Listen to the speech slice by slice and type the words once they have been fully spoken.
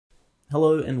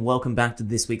Hello and welcome back to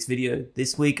this week's video.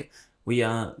 This week we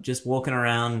are just walking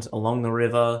around along the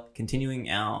river, continuing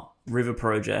our river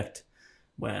project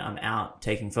where I'm out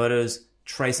taking photos,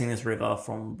 tracing this river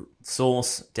from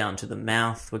source down to the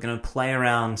mouth. We're going to play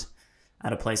around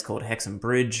at a place called Hexham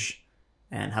Bridge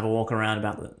and have a walk around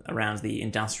around the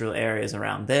industrial areas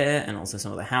around there and also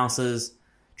some of the houses.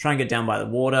 Try and get down by the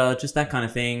water, just that kind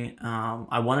of thing.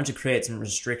 I wanted to create some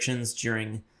restrictions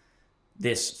during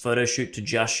this photo shoot to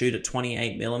just shoot at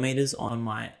 28mm on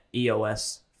my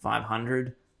EOS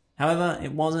 500. However,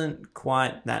 it wasn't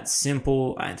quite that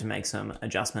simple. I had to make some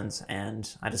adjustments and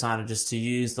I decided just to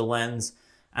use the lens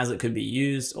as it could be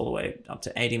used all the way up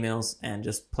to 80mm and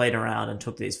just played around and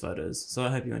took these photos. So I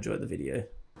hope you enjoyed the video.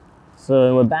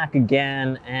 So we're back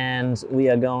again and we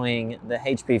are going the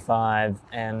HP5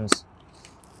 and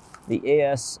the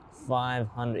EOS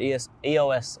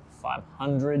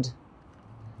 500.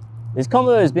 This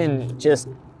combo has been just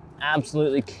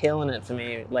absolutely killing it for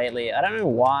me lately. I don't know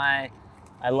why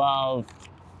I love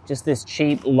just this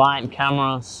cheap light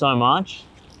camera so much,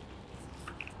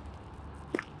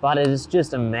 but it is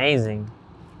just amazing.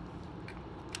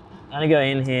 I'm gonna go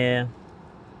in here,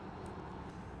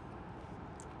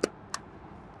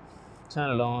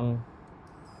 turn it on,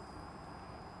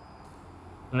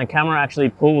 and the camera actually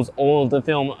pulls all of the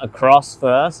film across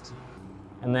first,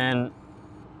 and then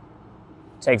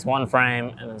takes one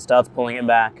frame and then starts pulling it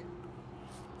back.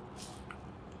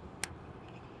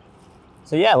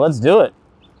 So yeah, let's do it.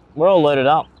 We're all loaded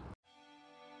up.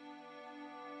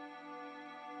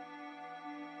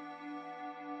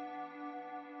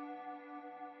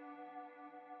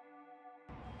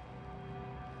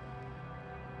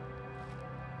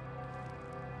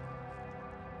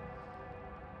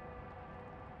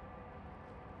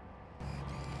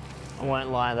 I won't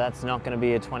lie, that's not going to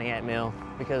be a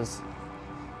 28mm because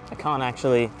I can't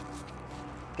actually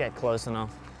get close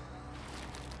enough.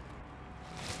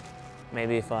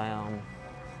 Maybe if I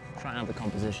try another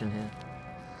composition here.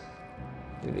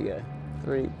 Here we go.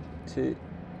 3, 2,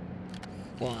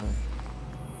 1.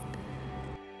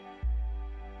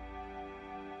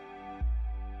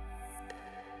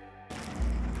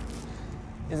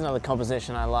 Here's another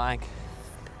composition I like.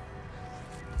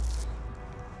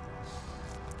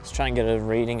 Let's try and get a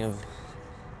reading of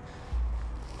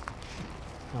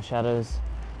my shadows.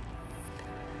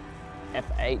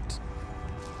 F8.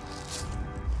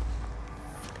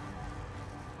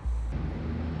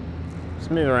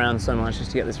 Just move around so much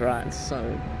just to get this right. It's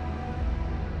so...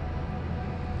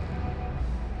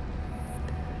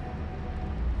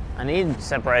 I need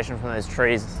separation from those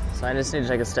trees, so I just need to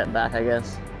take a step back, I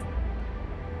guess.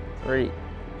 3,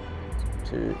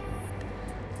 2,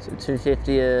 so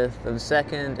 2/50th of a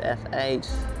second, F8.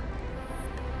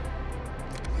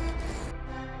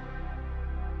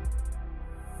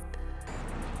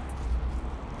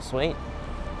 Sweet.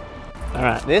 All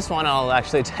right, this one I'll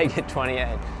actually take at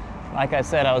 28. Like I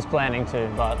said, I was planning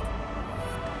to, but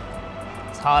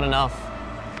it's hard enough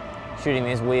shooting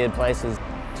these weird places.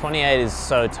 28 is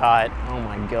so tight, oh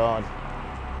my God.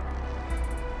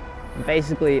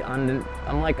 Basically, I'm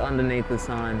like underneath the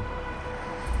sign,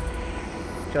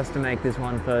 just to make this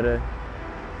one photo.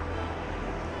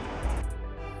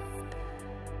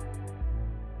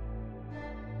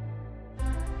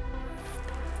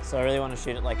 So I really want to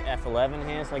shoot at like F11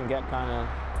 here so I can get kind of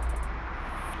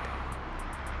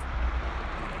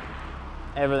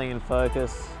everything in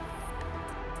focus.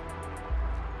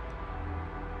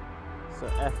 So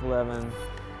F11,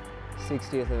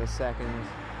 60th of a second.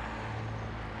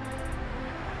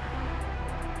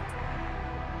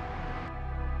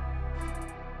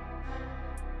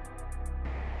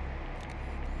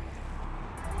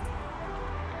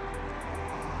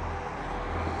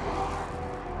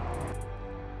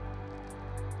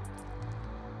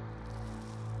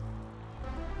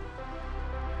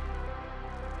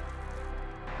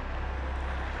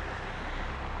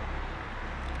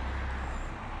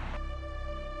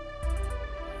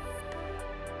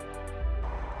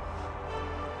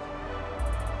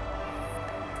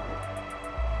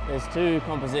 There's 2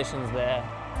 compositions there,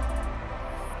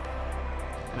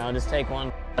 and I'll just take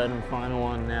one and final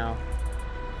one now.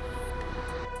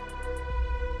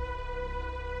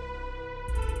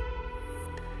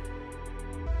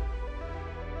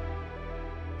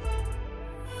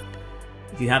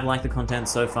 If you have liked the content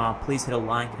so far, please hit a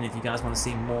like, and if you guys want to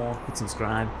see more, hit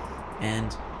subscribe,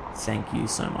 and thank you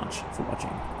so much for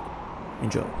watching.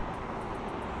 Enjoy.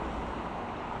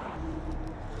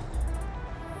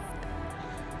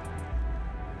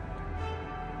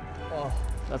 Oh,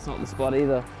 that's not the spot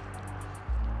either.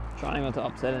 Trying not to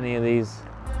upset any of these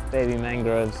baby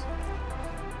mangroves.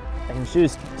 I can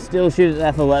still shoot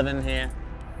at f11 here,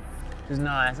 which is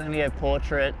nice. I'm gonna go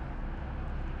portrait.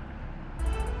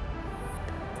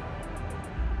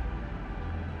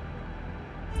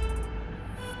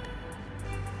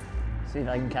 See if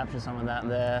I can capture some of that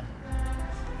there.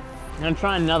 I'm gonna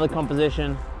try another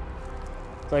composition.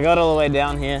 So I got all the way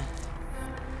down here.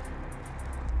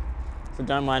 So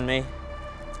don't mind me.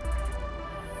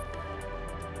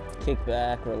 Kick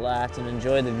back, relax, and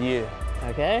enjoy the view,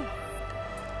 okay?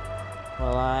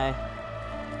 While I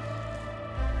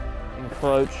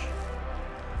encroach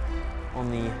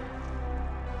on the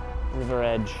river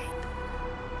edge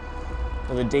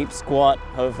with a deep squat,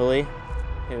 hopefully.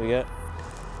 Here we go.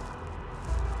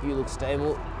 You look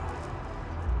stable.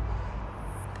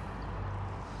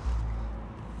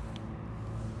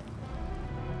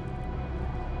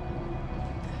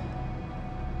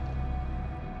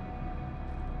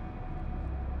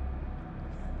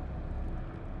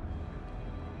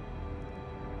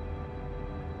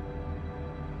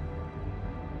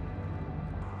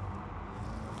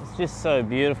 It's just so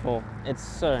beautiful. It's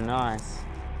so nice.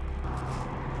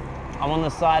 I'm on the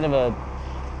side of a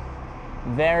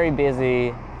very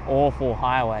busy, awful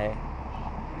highway,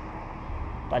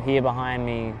 but here behind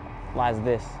me lies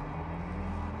this.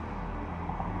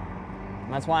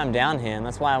 And that's why I'm down here, and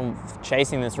that's why I'm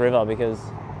chasing this river, because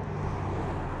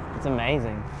it's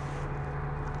amazing.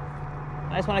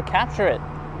 I just want to capture it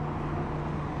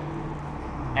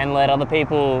and let other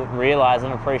people realize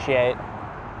and appreciate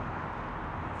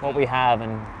what we have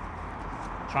and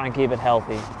try and keep it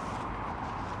healthy.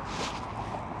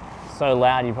 So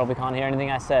loud you probably can't hear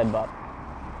anything I said, but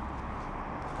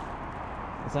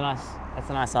it's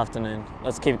a nice afternoon.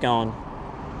 Let's keep going.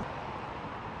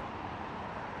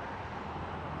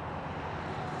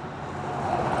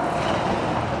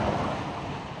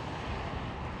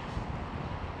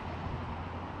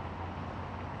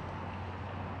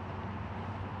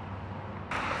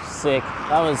 Sick.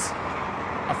 That was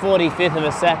a 45th of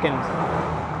a second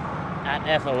at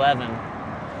f11.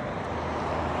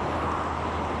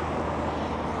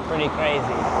 Pretty crazy.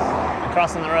 I'm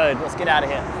crossing the road. Let's get out of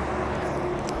here.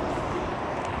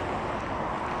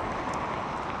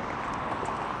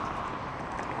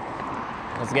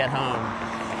 Let's get home.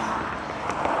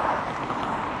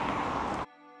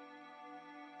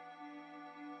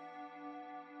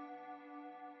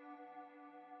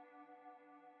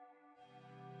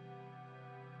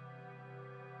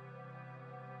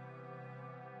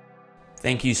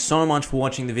 Thank you so much for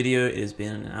watching the video. It has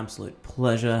been an absolute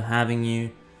pleasure having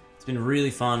you. It's been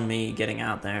really fun me getting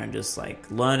out there and just like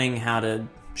learning how to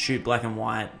shoot black and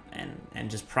white and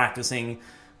just practicing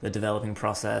the developing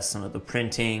process, some of the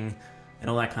printing and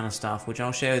all that kind of stuff, which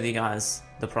I'll share with you guys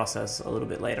the process a little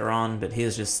bit later on. But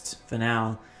here's just, for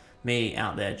now, me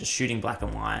out there just shooting black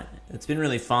and white. It's been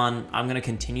really fun. I'm going to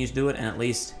continue to do it and at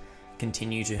least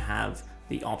continue to have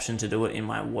the option to do it in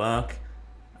my work.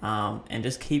 And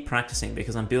just keep practicing,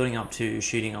 because I'm building up to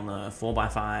shooting on the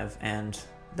 4x5 and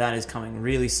that is coming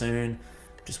really soon.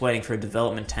 Just waiting for a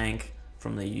development tank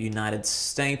from the United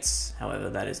States.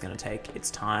 However, that is going to take its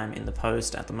time in the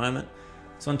post at the moment.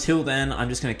 So until then, I'm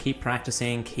just going to keep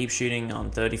practicing, keep shooting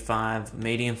on 35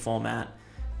 medium format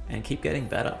and keep getting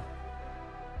better.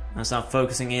 I'm going to start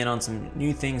focusing in on some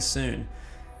new things soon.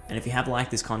 And if you have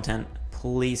liked this content,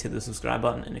 please hit the subscribe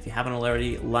button. And if you haven't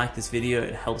already, like this video,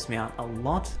 it helps me out a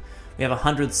lot. We have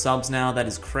 100 subs now, that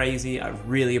is crazy. I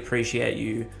really appreciate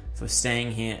you for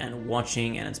staying here and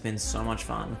watching, and it's been so much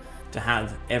fun to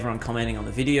have everyone commenting on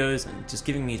the videos and just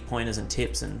giving me pointers and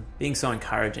tips and being so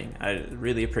encouraging. I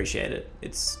really appreciate it.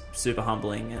 It's super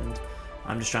humbling, and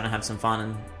I'm just trying to have some fun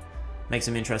and make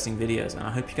some interesting videos, and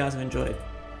I hope you guys have enjoyed.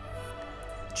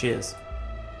 Cheers.